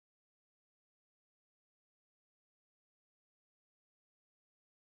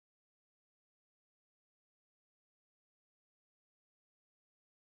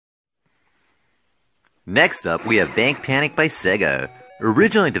Next up, we have Bank Panic by Sega,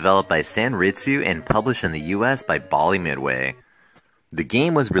 originally developed by Sanritsu and published in the US by Bally Midway. The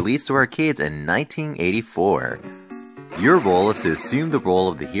game was released to arcades in 1984. Your role is to assume the role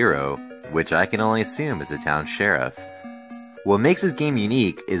of the hero, which I can only assume is the town sheriff. What makes this game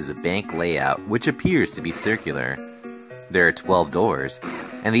unique is the bank layout, which appears to be circular. There are 12 doors,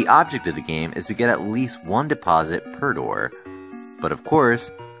 and the object of the game is to get at least one deposit per door. But of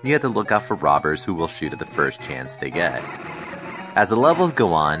course, you have to look out for robbers who will shoot at the first chance they get. As the levels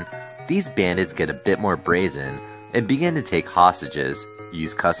go on, these bandits get a bit more brazen and begin to take hostages,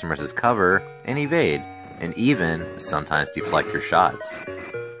 use customers as cover, and evade, and even sometimes deflect your shots.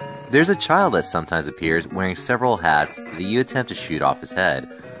 There's a child that sometimes appears wearing several hats that you attempt to shoot off his head,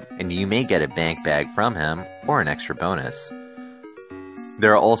 and you may get a bank bag from him or an extra bonus.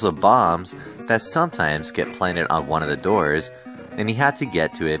 There are also bombs that sometimes get planted on one of the doors, and you have to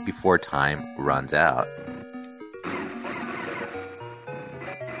get to it before time runs out.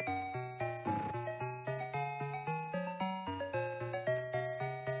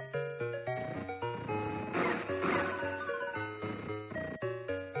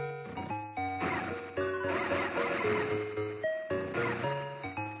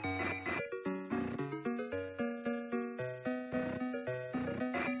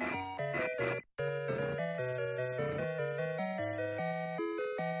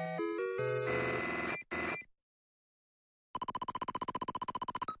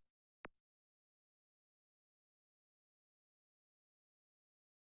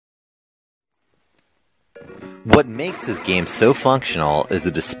 What makes this game so functional is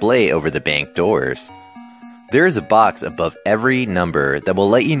the display over the bank doors. There is a box above every number that will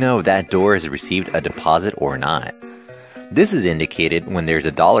let you know if that door has received a deposit or not. This is indicated when there's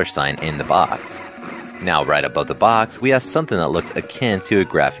a $sign in the box. Now right above the box, we have something that looks akin to a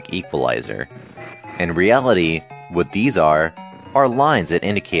graphic equalizer. In reality, what these are lines that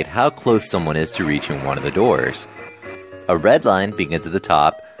indicate how close someone is to reaching one of the doors. A red line begins at the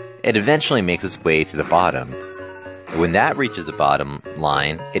top and eventually makes its way to the bottom. When that reaches the bottom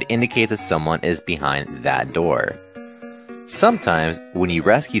line, it indicates that someone is behind that door. Sometimes, when you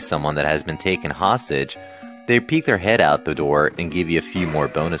rescue someone that has been taken hostage, they peek their head out the door and give you a few more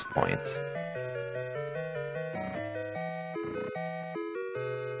bonus points.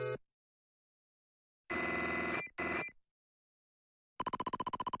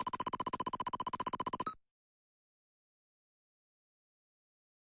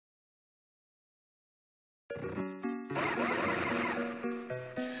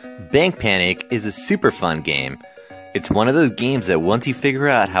 Bank Panic is a super fun game. It's one of those games that once you figure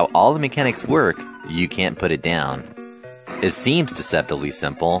out how all the mechanics work, you can't put it down. It seems deceptively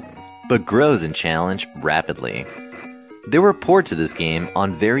simple, but grows in challenge rapidly. There were ports of this game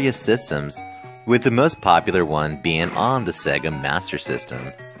on various systems, with the most popular one being on the Sega Master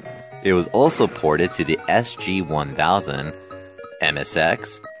System. It was also ported to the SG-1000,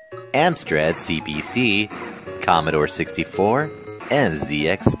 MSX, Amstrad CPC, Commodore 64, and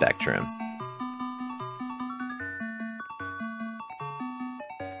ZX Spectrum.